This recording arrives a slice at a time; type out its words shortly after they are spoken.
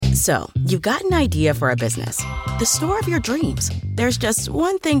So, you've got an idea for a business, the store of your dreams. There's just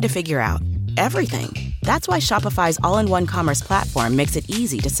one thing to figure out: everything. That's why Shopify's all-in-one commerce platform makes it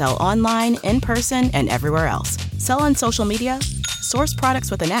easy to sell online, in person, and everywhere else. Sell on social media, source products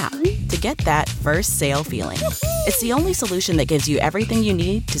with an app to get that first sale feeling. It's the only solution that gives you everything you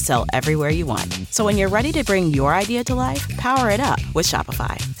need to sell everywhere you want. So when you're ready to bring your idea to life, power it up with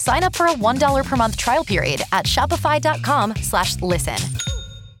Shopify. Sign up for a $1 per month trial period at shopify.com/listen.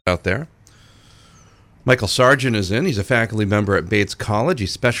 Out there. Michael Sargent is in. He's a faculty member at Bates College. He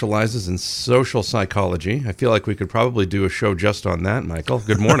specializes in social psychology. I feel like we could probably do a show just on that, Michael.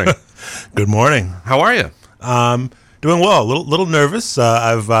 Good morning. Good morning. How are you? Doing well. A little nervous.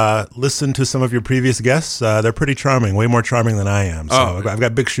 I've listened to some of your previous guests. They're pretty charming, way more charming than I am. So I've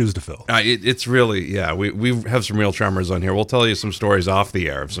got big shoes to fill. It's really, yeah, we have some real charmers on here. We'll tell you some stories off the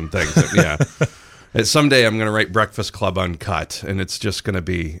air of some things. Yeah. Someday I'm going to write Breakfast Club Uncut, and it's going to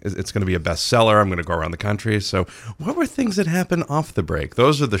be a bestseller. I'm going to go around the country. So what were things that happened off the break?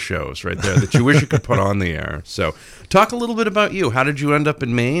 Those are the shows right there that you wish you could put on the air. So talk a little bit about you. How did you end up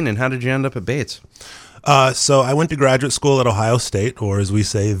in Maine, and how did you end up at Bates? So I went to graduate school at Ohio State, or as we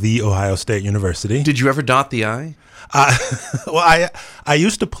say, the Ohio State University. Did you ever dot the I? Well, I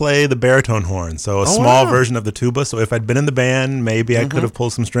used to play the baritone horn, so a small version of the tuba. So if I'd been in the band, maybe I could have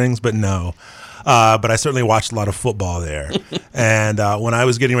pulled some strings, but no. But I certainly watched a lot of football there. And when I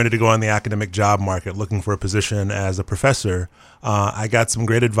was getting ready to go on the academic job market looking for a position as a professor, I got some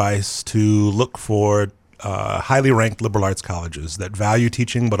great advice to look for highly ranked liberal arts colleges that value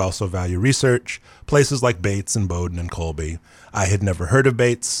teaching but also value research, places like Bates and Bowdoin and Colby. I had never heard of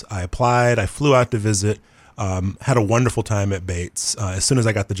Bates. I applied. I flew out to visit. Had a wonderful time at Bates. As soon as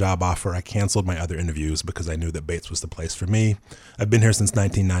I got the job offer, I canceled my other interviews because I knew that Bates was the place for me. I've been here since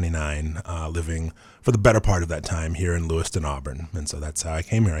 1999, living for the better part of that time here in Lewiston, Auburn. And so that's how I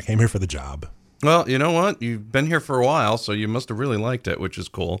came here. I came here for the job. Well, you know what? You've been here for a while, so you must have really liked it, which is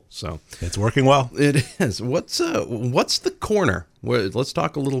cool. So it's working well. It is. What's the Corner? Let's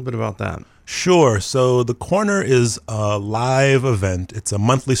talk a little bit about that. Sure. So the Corner is a live event. It's a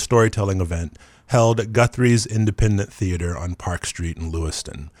monthly storytelling event held at Guthrie's Independent Theater on Park Street in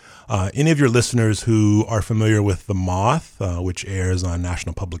Lewiston. Any of your listeners who are familiar with The Moth, which airs on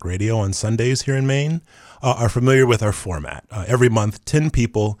National Public Radio on Sundays here in Maine, are familiar with our format. Every month, 10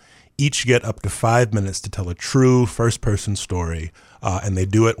 people each get up to 5 minutes to tell a true first-person story, and they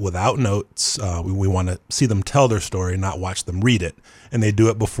do it without notes. We want to see them tell their story, not watch them read it. And they do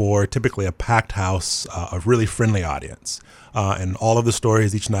it before typically a packed house, a really friendly audience. And all of the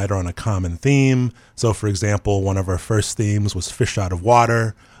stories each night are on a common theme. So, for example, one of our first themes was Fish Out of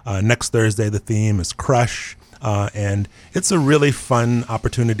Water. Next Thursday, the theme is Crush. And it's a really fun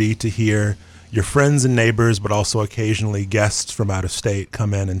opportunity to hear your friends and neighbors, but also occasionally guests from out of state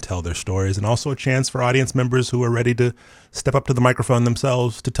come in and tell their stories, and also a chance for audience members who are ready to step up to the microphone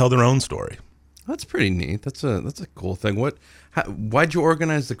themselves to tell their own story. That's pretty neat. That's a cool thing. Why'd you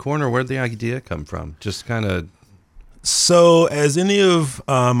organize the Corner? Where'd the idea come from? Just kind of. So, as any of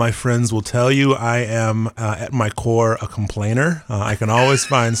my friends will tell you, I am at my core a complainer. I can always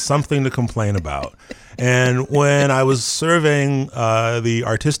find something to complain about. And when I was surveying the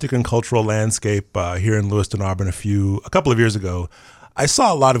artistic and cultural landscape here in Lewiston, Auburn a couple of years ago, I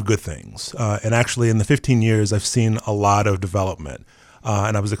saw a lot of good things. And actually, in the 15 years, I've seen a lot of development.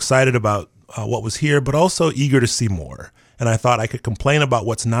 And I was excited about what was here, but also eager to see more. And I thought I could complain about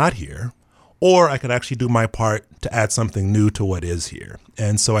what's not here, or I could actually do my part to add something new to what is here.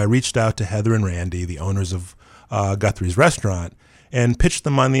 And so I reached out to Heather and Randy, the owners of Guthrie's Restaurant, and pitched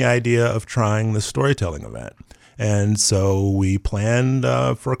them on the idea of trying this storytelling event. And so we planned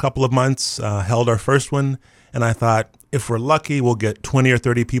for a couple of months, held our first one, and I thought, if we're lucky, we'll get 20 or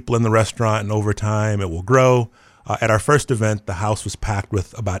 30 people in the restaurant, and over time it will grow. At our first event, the house was packed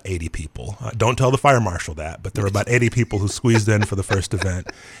with about 80 people. Don't tell the fire marshal that, but there were about 80 people who squeezed in for the first event,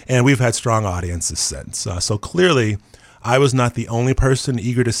 and we've had strong audiences since. So clearly, I was not the only person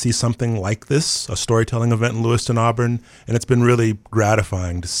eager to see something like this, a storytelling event in Lewiston, Auburn, and it's been really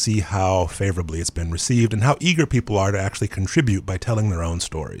gratifying to see how favorably it's been received and how eager people are to actually contribute by telling their own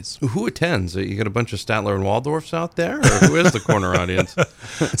stories. Who attends? You got a bunch of Statler and Waldorfs out there, or who is the Corner audience?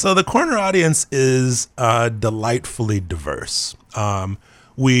 So the Corner audience is delightfully diverse.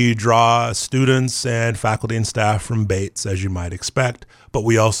 We draw students and faculty and staff from Bates, as you might expect, but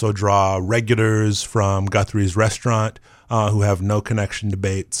we also draw regulars from Guthrie's Restaurant who have no connection to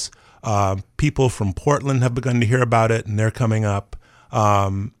Bates. People from Portland have begun to hear about it, and they're coming up.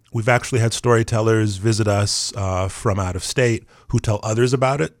 We've actually had storytellers visit us from out of state who tell others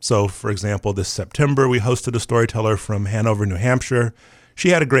about it. So, for example, this September, we hosted a storyteller from Hanover, New Hampshire. she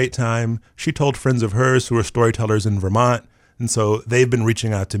had a great time. She told friends of hers who are storytellers in Vermont. And so they've been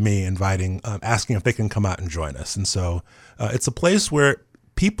reaching out to me, asking if they can come out and join us. And so it's a place where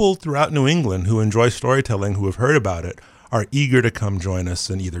people throughout New England who enjoy storytelling, who have heard about it, are eager to come join us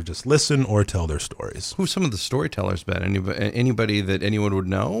and either just listen or tell their stories. Who's some of the storytellers been? Anybody that anyone would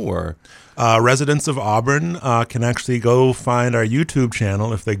know? Or residents of Auburn can actually go find our YouTube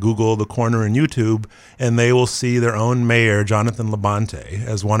channel if they Google The Corner in YouTube, and they will see their own mayor, Jonathan Labonte,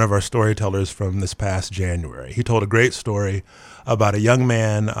 as one of our storytellers from this past January. He told a great story about a young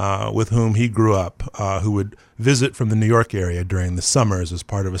man with whom he grew up who would visit from the New York area during the summers as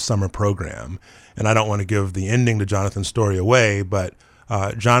part of a summer program. And I don't want to give the ending to Jonathan's story away, but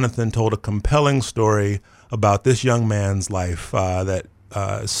Jonathan told a compelling story about this young man's life that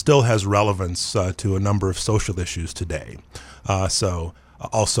still has relevance to a number of social issues today. Also,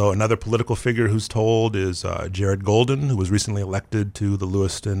 another political figure who's told is Jared Golden, who was recently elected to the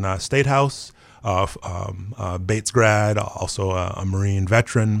Lewiston State House, Bates grad, also a Marine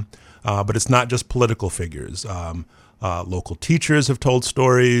veteran. But it's not just political figures. Local teachers have told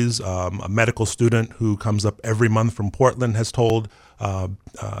stories. A medical student who comes up every month from Portland has told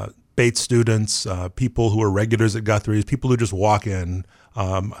Bates students, people who are regulars at Guthrie's, people who just walk in,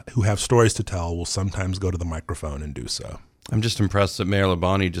 who have stories to tell, will sometimes go to the microphone and do so. I'm just impressed that Mayor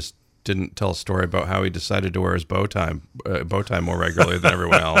Labonte just didn't tell a story about how he decided to wear his bow tie more regularly than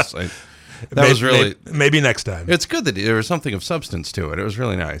everyone else. Maybe next time. It's good that there was something of substance to it. It was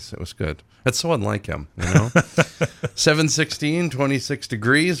really nice. It was good. It's so unlike him, 7:16, 26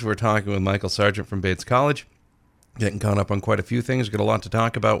 degrees. We're talking with Michael Sargent from Bates College. Getting caught up on quite a few things. Got a lot to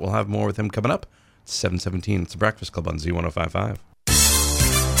talk about. We'll have more with him coming up. It's 7:17. It's the Breakfast Club on Z105.5.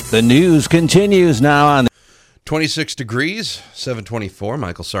 The news continues now on 26 degrees, 7:24.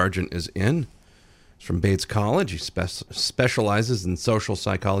 Michael Sargent is in. He's from Bates College. He specializes in social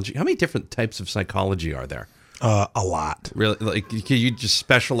psychology. How many different types of psychology are there? A lot. Really? Like, you just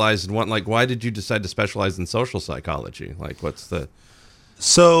specialize in one? Like, why did you decide to specialize in social psychology? Like, what's the...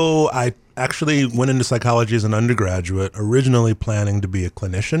 So I actually went into psychology as an undergraduate, originally planning to be a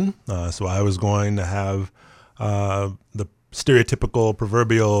clinician. So I was going to have the stereotypical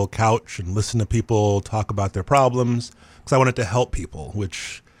proverbial couch and listen to people talk about their problems, because I wanted to help people,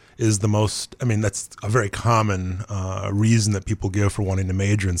 which is that's a very common reason that people give for wanting to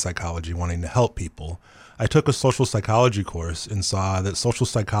major in psychology, wanting to help people. I took a social psychology course and saw that social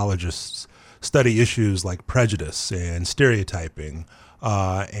psychologists study issues like prejudice and stereotyping,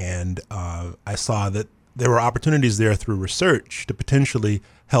 and I saw that there were opportunities there through research to potentially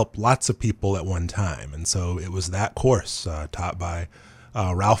help lots of people at one time. And so it was that course taught by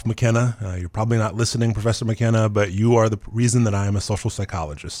Ralph McKenna. You're probably not listening, Professor McKenna, but you are the reason that I am a social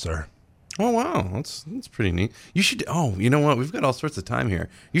psychologist, sir. Oh, wow. That's pretty neat. You should... Oh, you know what? We've got all sorts of time here.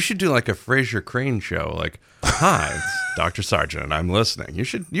 You should do like a Fraser Crane show. Like, hi, it's Dr. Sargent, and I'm listening. You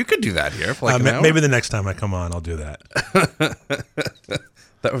could do that here for like an hour. Maybe the next time I come on, I'll do that.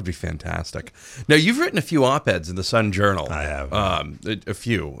 That would be fantastic. Now, you've written a few op-eds in the Sun Journal. I have. A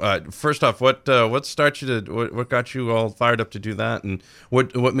few. First off, what got you all fired up to do that, and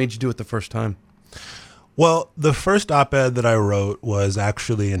what made you do it the first time? Well, the first op-ed that I wrote was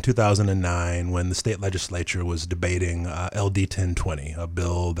actually in 2009 when the state legislature was debating LD 1020, a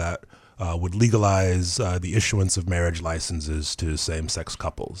bill that would legalize the issuance of marriage licenses to same-sex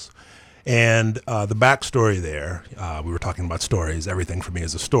couples. And the backstory there, we were talking about stories, everything for me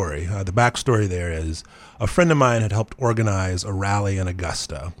is a story. The backstory there is a friend of mine had helped organize a rally in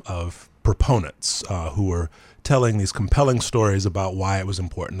Augusta of proponents who were telling these compelling stories about why it was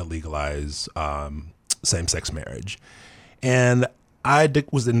important to legalize same-sex marriage. And I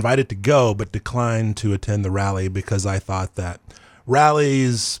was invited to go, but declined to attend the rally because I thought that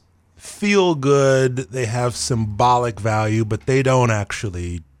rallies feel good, they have symbolic value, but they don't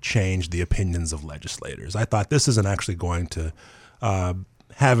actually change the opinions of legislators. I thought this isn't actually going to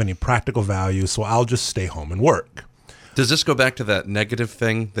have any practical value, so I'll just stay home and work. Does this go back to that negative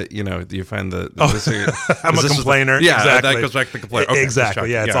thing that, you find I'm a complainer. Exactly. That goes back to the complaint. Okay,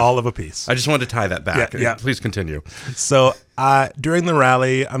 exactly. Yeah, it's all of a piece. I just wanted to tie that back. Yeah. Please continue. So during the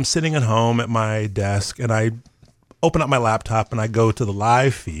rally, I'm sitting at home at my desk, and I open up my laptop, and I go to the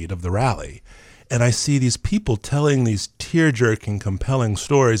live feed of the rally. And I see these people telling these tear-jerking, compelling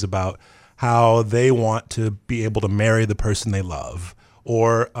stories about how they want to be able to marry the person they love,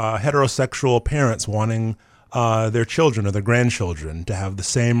 or heterosexual parents wanting their children or their grandchildren to have the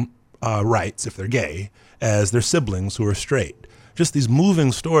same rights, if they're gay, as their siblings who are straight. Just these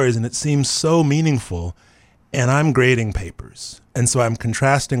moving stories, and it seems so meaningful. and I'm grading papers. And so I'm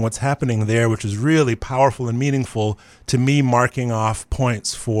contrasting what's happening there, which is really powerful and meaningful, to me marking off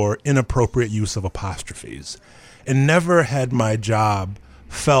points for inappropriate use of apostrophes. And never had my job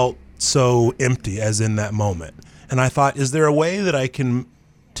felt so empty as in that moment. And I thought, is there a way that I can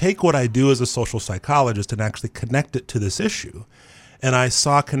take what I do as a social psychologist and actually connect it to this issue? And I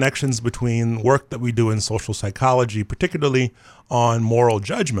saw connections between work that we do in social psychology, particularly on moral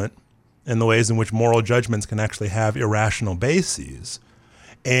judgment, and the ways in which moral judgments can actually have irrational bases,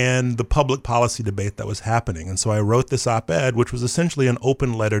 and the public policy debate that was happening. And so I wrote this op-ed, which was essentially an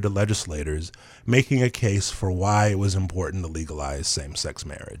open letter to legislators, making a case for why it was important to legalize same-sex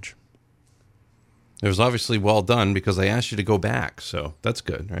marriage. It was obviously well done because I asked you to go back, so that's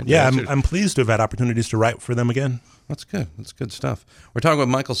good, right? Yeah, I'm pleased to have had opportunities to write for them again. That's good. That's good stuff. We're talking with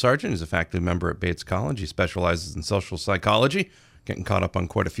Michael Sargent. He's a faculty member at Bates College. He specializes in social psychology. Getting caught up on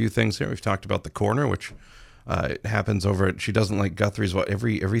quite a few things here. We've talked about the corner, which happens over at She Doesn't Like Guthrie's,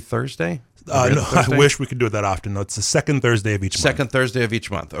 every Thursday? No, Thursday? I wish we could do it that often. No, it's the second Thursday of each month. Second Thursday of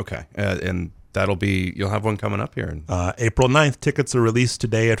each month, okay. And you'll have one coming up here. April 9th. Tickets are released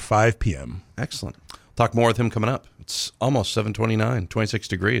today at 5 p.m. Excellent. Talk more with him coming up. It's almost 7:29, 26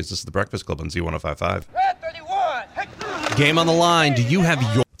 degrees. This is the Breakfast Club on Z105.5. Red 31. Game on the line. Do you have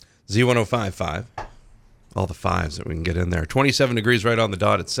your Z105.5? All the fives that we can get in there. 27 degrees right on the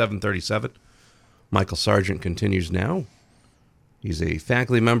dot at 7:37. Michael Sargent continues now. He's a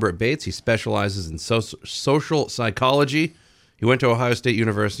faculty member at Bates. He specializes in social psychology. He went to Ohio State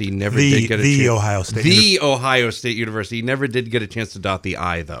University. Ohio State University. He never did get a chance to dot the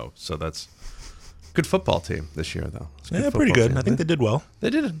I, though. So that's good football team this year, though. Yeah, pretty good. I think they did well. They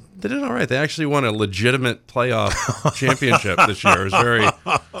did all right. They actually won a legitimate playoff championship this year. It was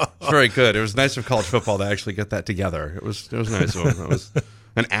very good. It was nice of college football to actually get that together. It was nice of them. It was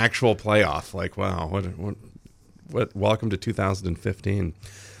an actual playoff. Like, wow, what welcome to 2015.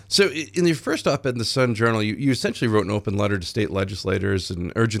 So in your first op-ed in the Sun Journal, you essentially wrote an open letter to state legislators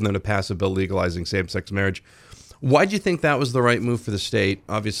and urging them to pass a bill legalizing same-sex marriage. Why do you think that was the right move for the state?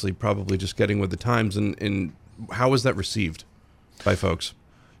 Obviously, probably just getting with the times. And how was that received by folks?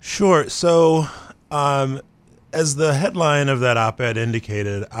 Sure. So as the headline of that op-ed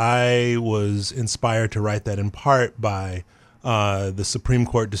indicated, I was inspired to write that in part by the Supreme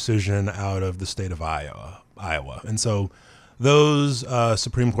Court decision out of the state of Iowa. And so those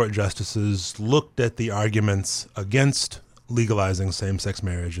Supreme Court justices looked at the arguments against legalizing same-sex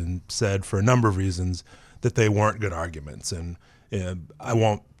marriage and said, for a number of reasons, that they weren't good arguments. And I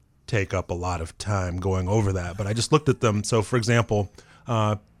won't take up a lot of time going over that, but I just looked at them. So, for example,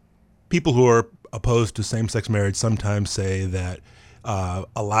 people who are opposed to same-sex marriage sometimes say that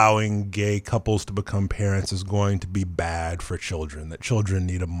allowing gay couples to become parents is going to be bad for children, that children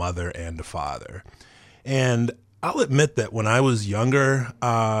need a mother and a father. And I'll admit that when I was younger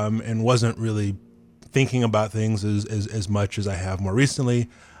and wasn't really thinking about things as much as I have more recently,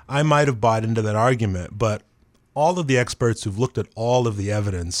 I might have bought into that argument, but all of the experts who've looked at all of the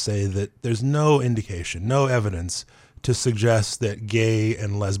evidence say that there's no indication, no evidence to suggest that gay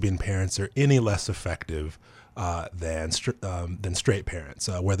and lesbian parents are any less effective than straight parents,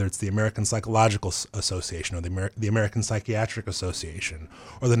 whether it's the American Psychological Association or the American Psychiatric Association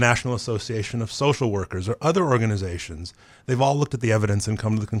or the National Association of Social Workers or other organizations. They've all looked at the evidence and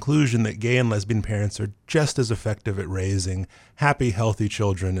come to the conclusion that gay and lesbian parents are just as effective at raising happy, healthy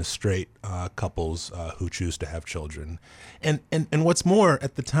children as straight couples who choose to have children. And what's more,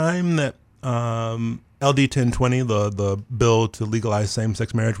 at the time that LD 1020, the bill to legalize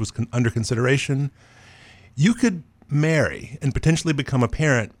same-sex marriage, was under consideration, you could marry and potentially become a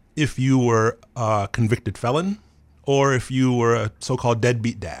parent if you were a convicted felon or if you were a so-called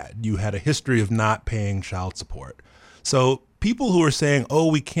deadbeat dad. You had a history of not paying child support. So people who are saying, oh,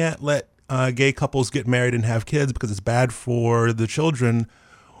 we can't let gay couples get married and have kids because it's bad for the children,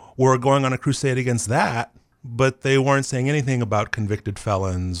 were going on a crusade against that, but they weren't saying anything about convicted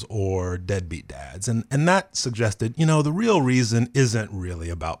felons or deadbeat dads. And that suggested, the real reason isn't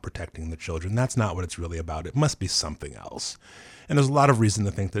really about protecting the children. That's not what it's really about. It must be something else. And there's a lot of reason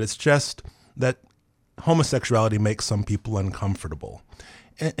to think that it's just that homosexuality makes some people uncomfortable.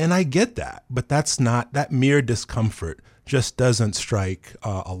 And I get that, but that mere discomfort just doesn't strike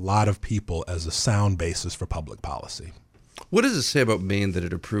a lot of people as a sound basis for public policy. What does it say about Maine that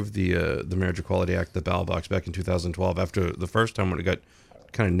it approved the Marriage Equality Act, the ballot box, back in 2012 after the first time when it got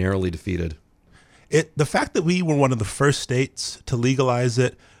kind of narrowly defeated? The fact that we were one of the first states to legalize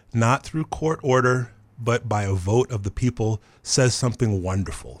it, not through court order, but by a vote of the people, says something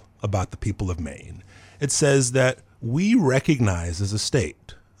wonderful about the people of Maine. It says that we recognize as a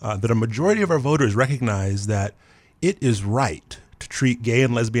state that a majority of our voters recognize that it is right to treat gay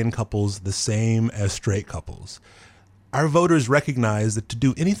and lesbian couples the same as straight couples. Our voters recognize that to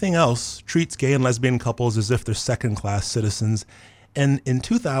do anything else treats gay and lesbian couples as if they're second-class citizens. And in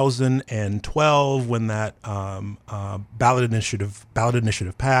 2012, when that ballot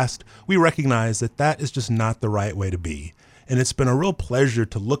initiative passed, we recognized that that is just not the right way to be. And it's been a real pleasure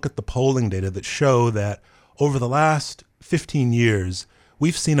to look at the polling data that show that over the last 15 years,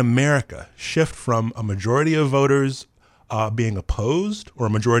 we've seen America shift from a majority of voters being opposed, or a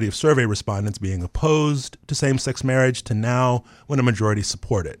majority of survey respondents being opposed to same-sex marriage, to now when a majority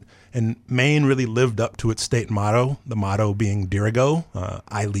support it. And Maine really lived up to its state motto, the motto being Dirigo,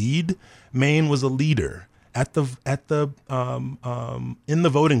 I lead. Maine was a leader in the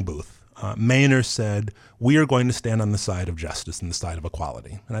voting booth. Mainers said, we are going to stand on the side of justice and the side of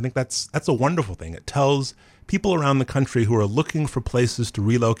equality. And I think that's a wonderful thing. It tells people around the country who are looking for places to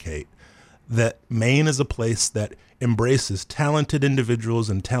relocate that Maine is a place that embraces talented individuals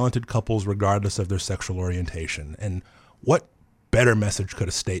and talented couples regardless of their sexual orientation. And what better message could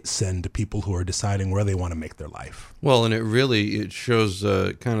a state send to people who are deciding where they want to make their life? Well, and it shows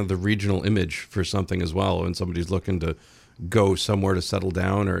kind of the regional image for something as well. When somebody's looking to go somewhere to settle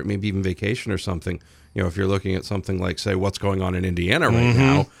down, or maybe even vacation or something, you know, if you're looking at something like, say, what's going on in Indiana right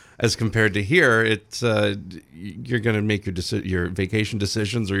now, as compared to here, it's you're going to make your vacation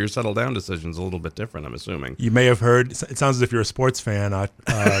decisions or your settle down decisions a little bit different, I'm assuming. You may have heard, it sounds as if you're a sports fan. I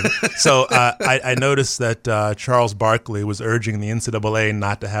noticed that Charles Barkley was urging the NCAA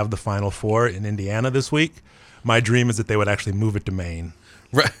not to have the Final Four in Indiana this week. My dream is that they would actually move it to Maine.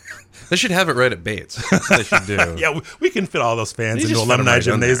 Right. They should have it right at Bates. That's what they should do. Yeah, we can fit all those fans into Alumni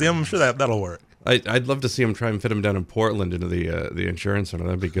Gymnasium. I'm sure that'll work. I'd love to see them try and fit them down in Portland into the insurance center.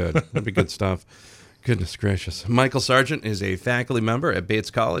 That'd be good. That'd be good stuff. Goodness gracious. Michael Sargent is a faculty member at Bates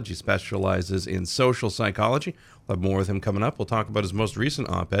College. He specializes in social psychology. We'll have more with him coming up. We'll talk about his most recent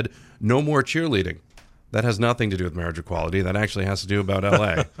op-ed, No More Cheerleading. That has nothing to do with marriage equality. That actually has to do about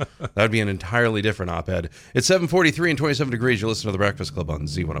L.A. That would be an entirely different op-ed. It's 7:43 and 27 degrees. You listen to The Breakfast Club on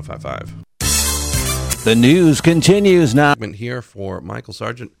Z105.5. The news continues now. Here for Michael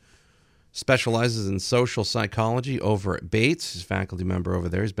Sargent. Specializes in social psychology over at Bates. He's a faculty member over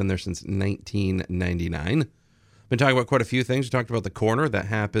there. He's been there since 1999. Been talking about quite a few things. We talked about the corner that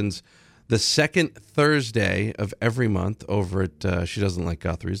happens the second Thursday of every month over at She Doesn't Like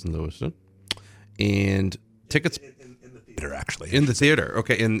Guthrie's in Lewiston. And tickets in the theater, actually. In the theater,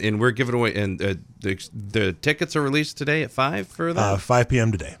 okay. And we're giving away. And the tickets are released today at 5 for that. 5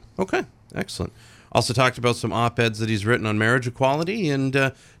 p.m. today. Okay, excellent. Also talked about some op-eds that he's written on marriage equality, and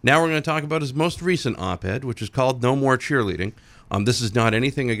now we're going to talk about his most recent op-ed, which is called No More Cheerleading. This is not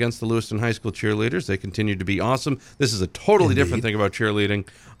anything against the Lewiston High School cheerleaders. They continue to be awesome. This is a totally different thing about cheerleading.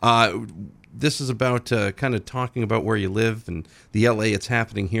 This is about kind of talking about where you live and the LA It's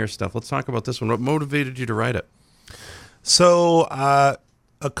Happening Here stuff. Let's talk about this one. What motivated you to write it? So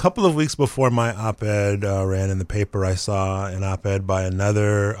a couple of weeks before my op-ed ran in the paper, I saw an op-ed by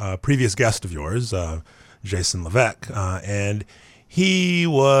another previous guest of yours, Jason Levesque, and he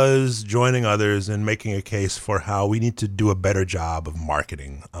was joining others in making a case for how we need to do a better job of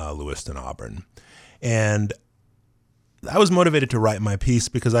marketing Lewiston Auburn. And I was motivated to write my piece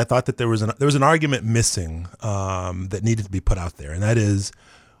because I thought that there was an argument missing that needed to be put out there, and that is,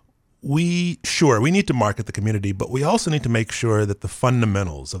 we need to market the community, but we also need to make sure that the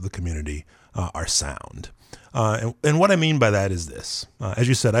fundamentals of the community are sound. And what I mean by that is this. As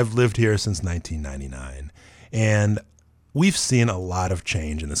you said, I've lived here since 1999, and we've seen a lot of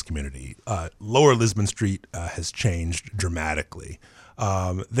change in this community. Lower Lisbon Street has changed dramatically.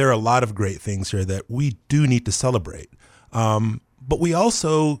 There are a lot of great things here that we do need to celebrate, but we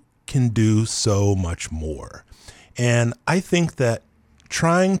also can do so much more. And I think that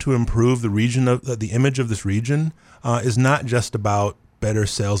trying to improve the image of this region is not just about better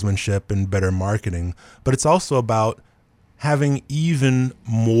salesmanship and better marketing, but it's also about having even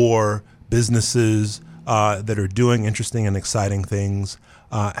more businesses that are doing interesting and exciting things.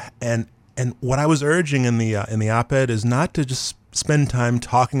 And what I was urging in the op-ed is not to just spend time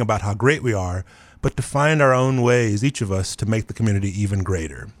talking about how great we are, but to find our own ways, each of us, to make the community even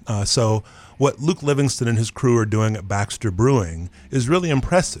greater. So what Luke Livingston and his crew are doing at Baxter Brewing is really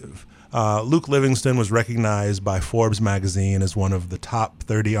impressive. Luke Livingston was recognized by Forbes magazine as one of the top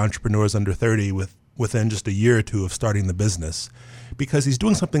 30 entrepreneurs under 30 within just a year or two of starting the business, because he's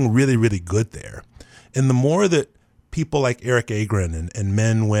doing something really, really good there. And the more that people like Eric Agron and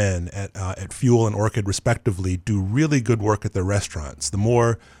Men Wen at Fuel and Orchid respectively do really good work at their restaurants, the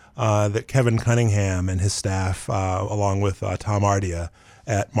more that Kevin Cunningham and his staff, along with Tom Ardia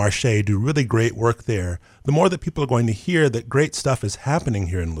at Marche do really great work there, the more that people are going to hear that great stuff is happening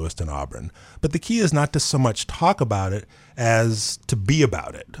here in Lewiston, Auburn. But the key is not to so much talk about it as to be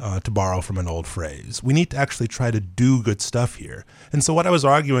about it, to borrow from an old phrase. We need to actually try to do good stuff here. And so what I was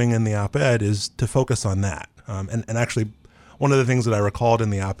arguing in the op-ed is to focus on that. And actually, one of the things that I recalled in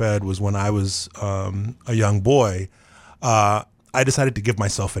the op-ed was when I was a young boy, I decided to give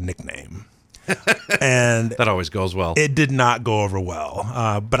myself a nickname. And That always goes well. it did not go over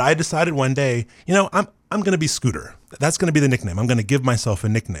well. But I decided one day, I'm going to be Scooter. That's going to be the nickname. I'm going to give myself a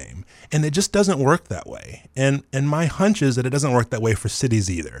nickname. And it just doesn't work that way. And my hunch is that it doesn't work that way for cities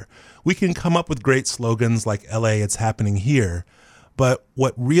either. We can come up with great slogans like LA, it's happening here. But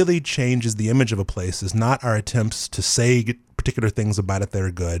what really changes the image of a place is not our attempts to say particular things about it that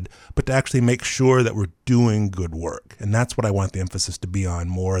are good, but to actually make sure that we're doing good work. And that's what I want the emphasis to be on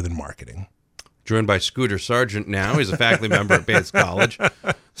more than marketing. Joined by Scooter Sargent now. He's a faculty member at Bates College,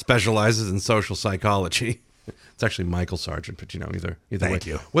 specializes in social psychology. It's actually Michael Sargent, but either way. Thank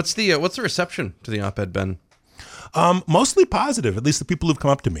you. What's the reception to the op-ed, Ben? Mostly positive, at least the people who've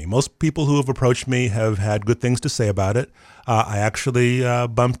come up to me. Most people who have approached me have had good things to say about it. I actually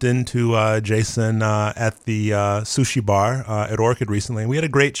bumped into Jason at the sushi bar at Orchid recently, and we had a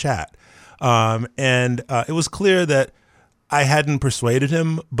great chat. And it was clear that I hadn't persuaded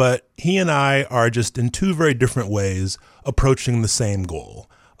him, but he and I are just in two very different ways approaching the same goal.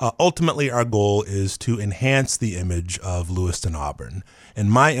 Ultimately, our goal is to enhance the image of Lewiston, Auburn.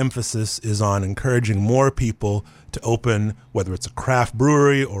 And my emphasis is on encouraging more people to open, whether it's a craft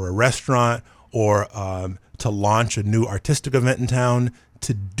brewery or a restaurant, or to launch a new artistic event in town,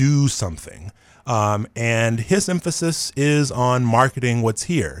 to do something. And his emphasis is on marketing what's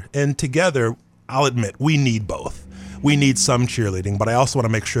here. And together, I'll admit, we need both. We need some cheerleading, but I also want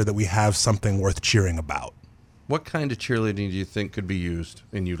to make sure that we have something worth cheering about. What kind of cheerleading do you think could be used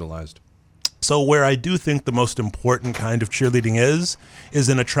and utilized? So where I do think the most important kind of cheerleading is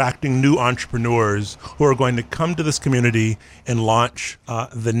in attracting new entrepreneurs who are going to come to this community and launch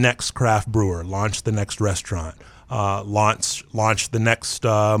the next craft brewer, launch the next restaurant, launch the next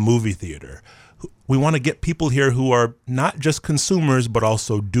movie theater. We want to get people here who are not just consumers, but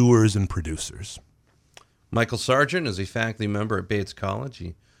also doers and producers. Michael Sargent is a faculty member at Bates College.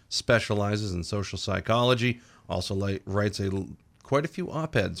 He specializes in social psychology, also writes quite a few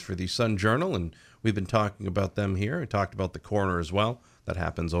op-eds for the Sun Journal, and we've been talking about them here. We talked about the corner as well. That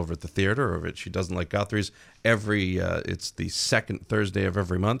happens over at the theater, over at She Doesn't Like Guthrie's. It's the second Thursday of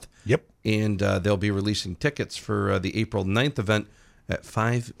every month. Yep. And they'll be releasing tickets for the April 9th event at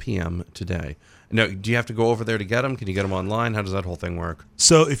 5 p.m. today. Now, do you have to go over there to get them? Can you get them online? How does that whole thing work?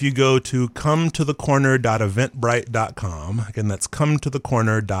 So if you go to cometothecorner.eventbrite.com, again, that's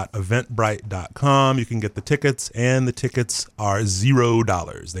cometothecorner.eventbrite.com, you can get the tickets, and the tickets are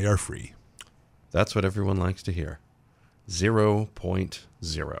 $0. They are free. That's what everyone likes to hear.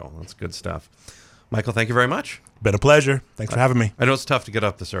 0.0. That's good stuff. Michael, thank you very much. Been a pleasure. Thanks for having me. I know it's tough to get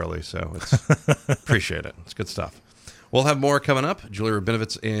up this early, so appreciate it. It's good stuff. We'll have more coming up. Julie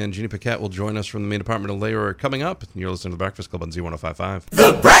Rabinovitz and Jeannie Paquette will join us from the Maine Department of Labor coming up. You're listening to The Breakfast Club on Z105.5.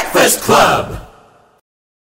 The Breakfast Club.